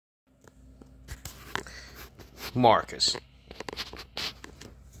Marcus.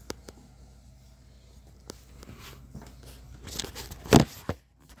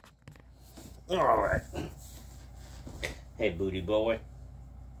 Alright. Hey, booty boy.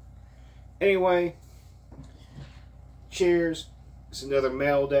 Anyway, cheers. It's another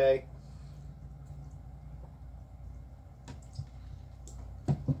mail day.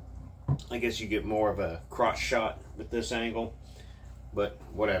 I guess you get more of a crotch shot with this angle, but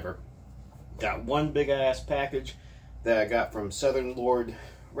whatever. Got one big ass package that I got from Southern Lord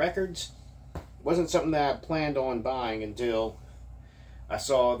Records. Wasn't something that I planned on buying until I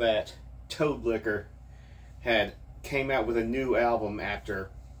saw that Toad Liquor came out with a new album after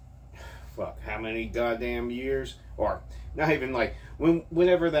fuck how many goddamn years, or not even like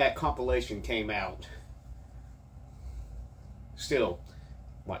whenever that compilation came out. Still,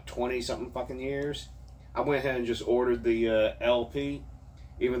 what, 20 something fucking years? I went ahead and just ordered the LP,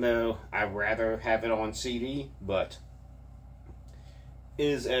 even though I'd rather have it on CD, but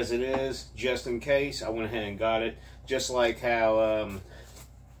is as it is, just in case. I went ahead and got it, just like how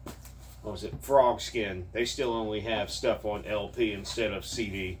what was it, Frog Skin, they still only have stuff on LP instead of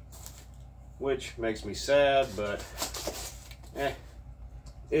CD, which makes me sad, but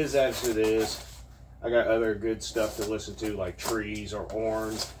is as it is. I got other good stuff to listen to, like Trees or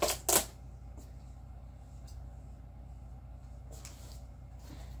Orange.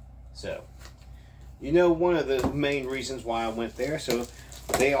 So, you know, one of the main reasons why I went there, so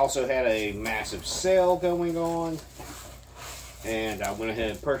they also had a massive sale going on, and I went ahead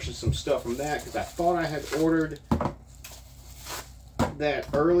and purchased some stuff from that, because I thought I had ordered that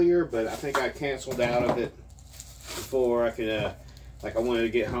earlier, but I think I canceled out of it before I could, like, I wanted to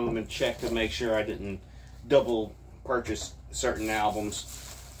get home and check to make sure I didn't double purchase certain albums.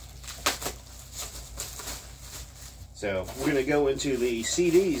 So we're going to go into the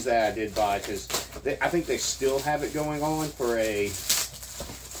CDs that I did buy, because I think they still have it going on for a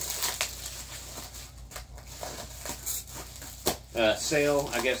sale.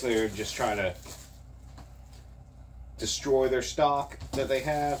 I guess they're just trying to destroy their stock that they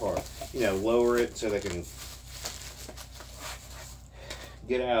have, or, you know, lower it so they can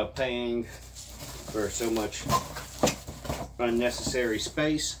get out of paying for so much unnecessary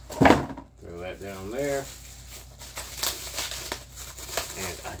space. Throw that down there.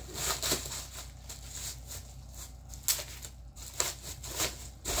 And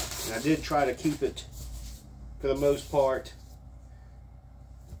I did try to keep it, for the most part,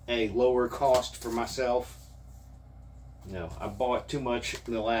 a lower cost for myself. You know, I bought too much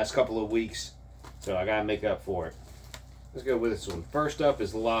in the last couple of weeks, so I gotta make up for it. Let's go with this one. First up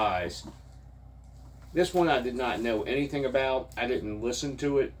is Lies. This one I did not know anything about. I didn't listen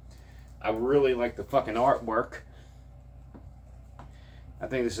to it. I really like the fucking artwork. I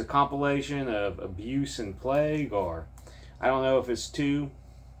think this is a compilation of Abuse and Plague, or I don't know if it's two.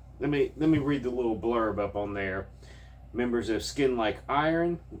 Let me read the little blurb up on there. Members of Skin Like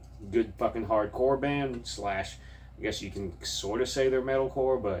Iron, good fucking hardcore band, slash, I guess you can sort of say they're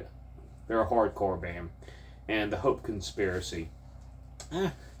metalcore, but they're a hardcore band. And The Hope Conspiracy.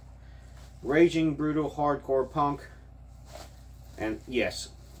 Raging, brutal, hardcore punk. And yes,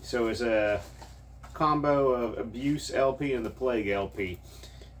 so it's a combo of Abuse LP and the Plague LP.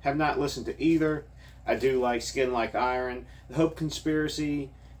 Have not listened to either. I do like Skin Like Iron. The Hope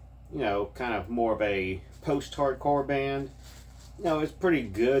Conspiracy, you know, kind of more of a post-hardcore band. You know, it's pretty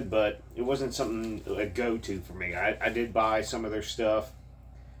good, but it wasn't something a go-to for me. I did buy some of their stuff.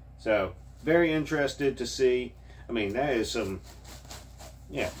 So, very interested to see. I mean, that is some,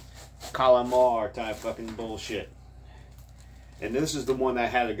 yeah, Calamar type fucking bullshit. And this is the one that I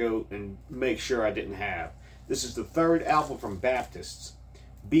had to go and make sure I didn't have. This is the third album from Baptists,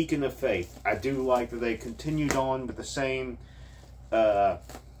 Beacon of Faith. I do like that they continued on with the same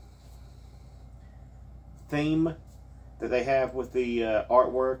theme that they have with the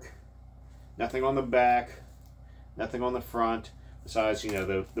artwork. Nothing on the back, nothing on the front, besides, you know,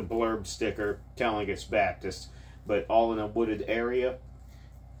 the blurb sticker telling it's Baptist, but all in a wooded area.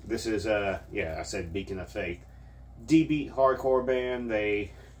 This is, yeah, I said Beacon of Faith. D-beat hardcore band.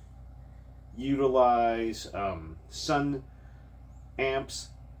 They utilize sun amps.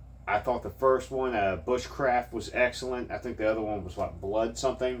 I thought the first one, Bushcraft, was excellent. I think the other one was, what, Blood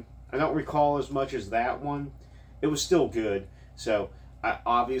something. I don't recall as much as that one. It was still good. So I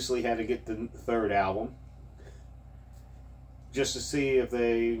obviously had to get the third album just to see if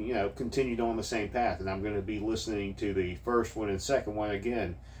they, you know, continued on the same path. And I'm going to be listening to the first one and second one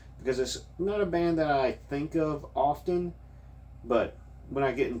again, because it's not a band that I think of often, but when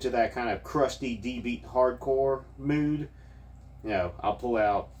I get into that kind of crusty D-beat hardcore mood, you know, I'll pull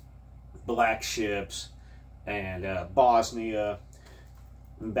out Black Ships, and Bosnia,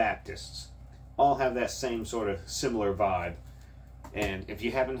 and Baptists. All have that same sort of similar vibe. And if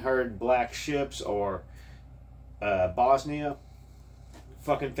you haven't heard Black Ships or Bosnia,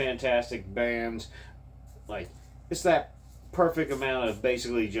 fucking fantastic bands. Like, it's that perfect amount of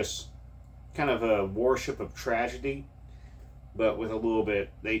basically just kind of a worship of tragedy, but with a little bit,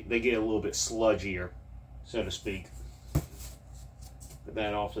 they get a little bit sludgier, so to speak. Put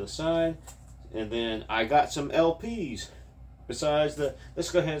that off to the side. And then I got some LPs. Besides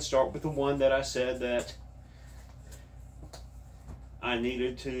let's go ahead and start with the one that I said that I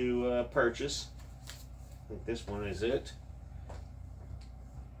needed to purchase. I think this one is it.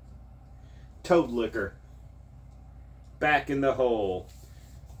 Toad Liquor. Back in the Hole.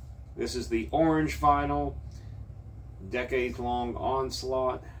 This is the orange vinyl. Decades-long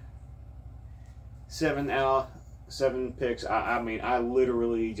onslaught. 7 picks. I mean, I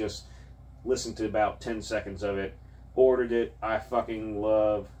literally just listened to about 10 seconds of it. Ordered it. I fucking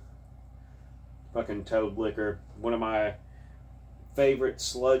love fucking Toad Liquor. One of my favorite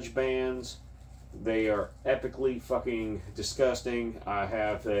sludge bands. They are epically fucking disgusting. I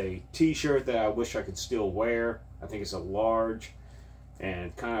have a t-shirt that I wish I could still wear. I think it's a large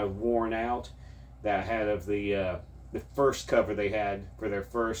and kind of worn out, that I had of the first cover they had for their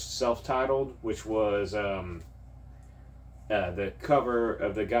first self-titled, which was the cover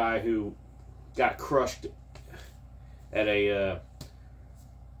of the guy who got crushed at a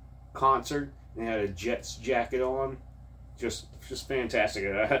concert and had a Jets jacket on. Just fantastic.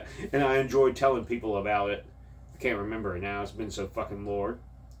 And I enjoyed telling people about it. I can't remember it now. It's been so fucking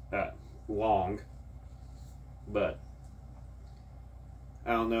long. But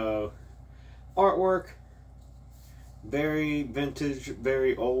I don't know. Artwork, very vintage,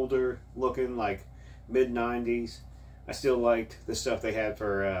 very older looking, like mid-90s. I still liked the stuff they had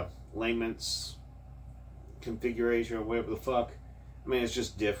for Layman's configuration or whatever the fuck. I mean, it's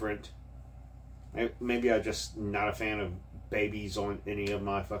just different. Maybe I'm just not a fan of babies on any of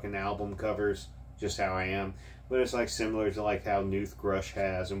my fucking album covers. Just how I am. But it's like similar to like how Newth Grush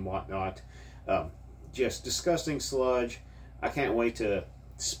has and whatnot. Just disgusting sludge. I can't wait to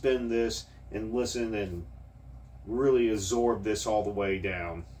spin this and listen and really absorb this all the way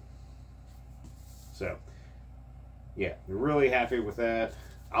down. So, yeah, really happy with that.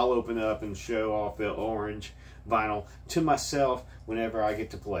 I'll open up and show off the orange vinyl to myself whenever I get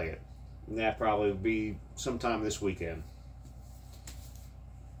to play it. And that probably will be sometime this weekend.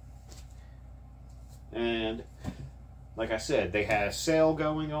 And, like I said, they had a sale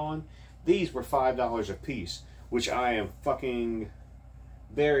going on. These were $5 a piece, which I am fucking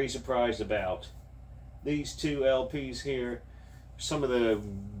very surprised about. These two LPs here, some of the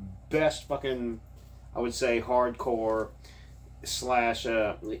best fucking, I would say, hardcore slash,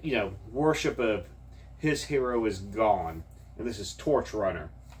 worship of His Hero Is Gone. And this is Torch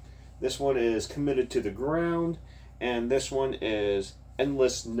Runner. This one is Committed to the Ground, and this one is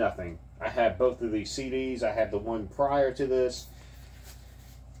Endless Nothing. I have both of these CDs. I have the one prior to this.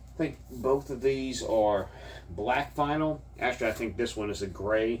 I think both of these are black vinyl. Actually, I think this one is a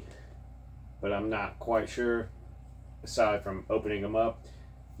gray, but I'm not quite sure, aside from opening them up.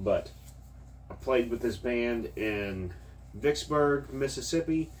 But I played with this band in Vicksburg,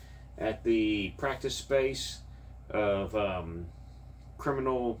 Mississippi, at the practice space of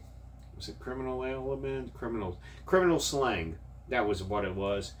Criminal Slang. That was what it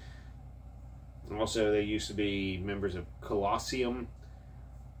was. Also, they used to be members of Colosseum.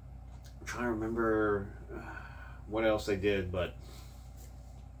 I'm trying to remember what else they did, but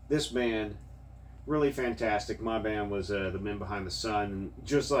this band, really fantastic. My band was the Men Behind the Sun, and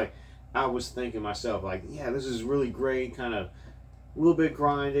just like I was thinking myself, like, yeah, this is really great, kind of a little bit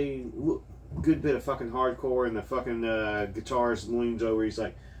grindy, good bit of fucking hardcore, and the fucking guitarist leans over, he's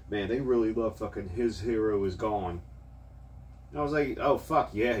like, man, they really love fucking His Hero Is Gone. And I was like, oh fuck,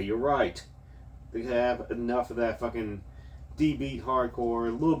 yeah, you're right. They have enough of that fucking D-beat hardcore,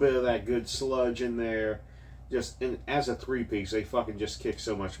 a little bit of that good sludge in there. Just, and as a three-piece, they fucking just kick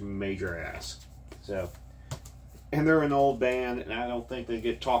so much major ass. So, and they're an old band, and I don't think they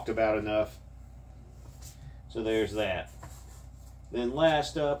get talked about enough. So there's that. Then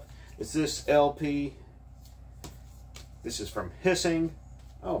last up is this LP. This is from Hissing.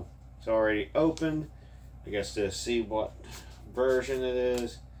 Oh, it's already opened. I guess to see what version it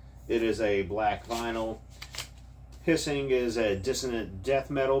is. It is a black vinyl. Hissing is a dissonant death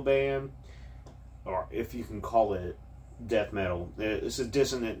metal band, or if you can call it death metal. It's a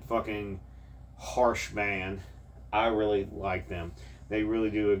dissonant fucking harsh band. I really like them. They really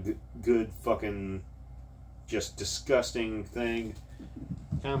do a good fucking just disgusting thing.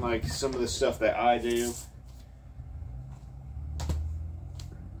 Kind of like some of the stuff that I do.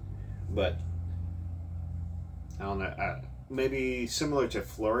 but I don't know, maybe similar to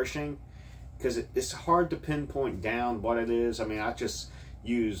Flourishing, because it's hard to pinpoint down what it is. I mean, I just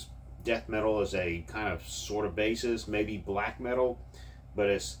use death metal as a kind of sort of basis, maybe black metal, but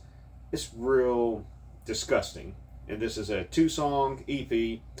it's real disgusting. And this is a 2-song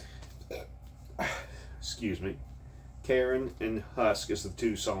EP. Excuse me. Karen and Husk is the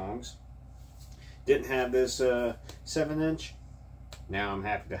 2 songs. Didn't have this 7-inch. Now I'm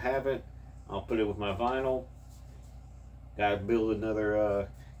happy to have it. I'll put it with my vinyl. Gotta build another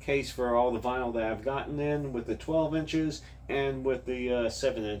case for all the vinyl that I've gotten in with the 12 inches and with the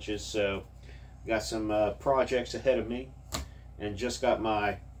 7 inches. So got some projects ahead of me, and just got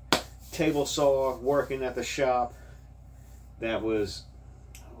my table saw working at the shop. That was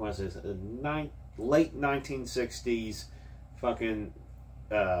it, late 1960s, fucking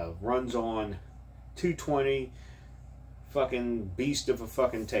runs on 220, fucking beast of a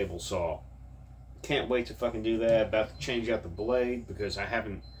fucking table saw. Can't wait to fucking do that. About to change out the blade because I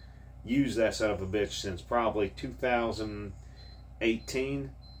haven't used that son of a bitch since probably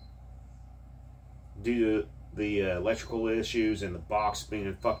 2018 due to the electrical issues and the box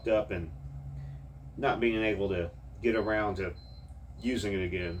being fucked up and not being able to get around to using it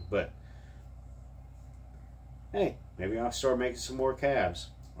again. But hey, maybe I'll start making some more cabs,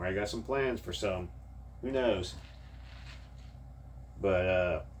 or I got some plans for some. Who knows?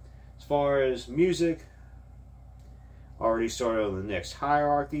 But as far as music, already started on the next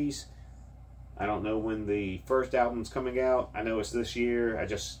hierarchies. I don't know when the first album's coming out. I know it's this year. I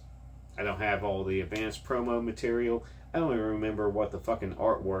don't have all the advanced promo material. I don't even remember what the fucking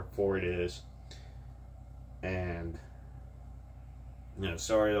artwork for it is. And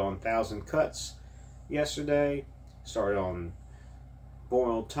started on 1,000 Cuts yesterday. Started on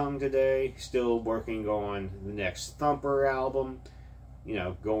Boiled Tongue today. Still working on the next Thumper album.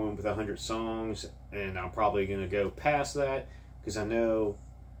 Going with 100 songs, and I'm probably going to go past that because I know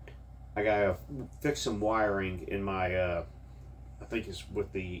I got to fix some wiring in my, I think it's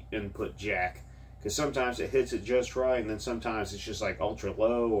with the input jack, because sometimes it hits it just right, and then sometimes it's just like ultra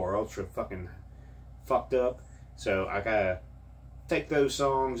low or ultra fucking fucked up. So I got to take those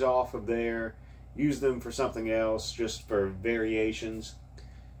songs off of there, use them for something else, just for variations,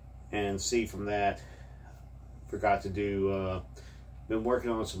 and see from that. Forgot to do, been working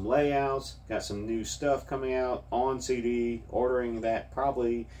on some layouts, got some new stuff coming out on CD, ordering that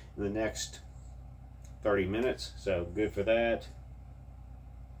probably in the next 30 minutes, so good for that.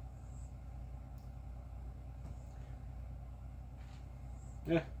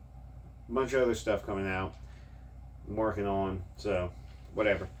 Yeah, a bunch of other stuff coming out, I'm working on, so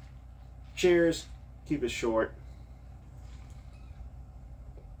whatever. Cheers, keep it short.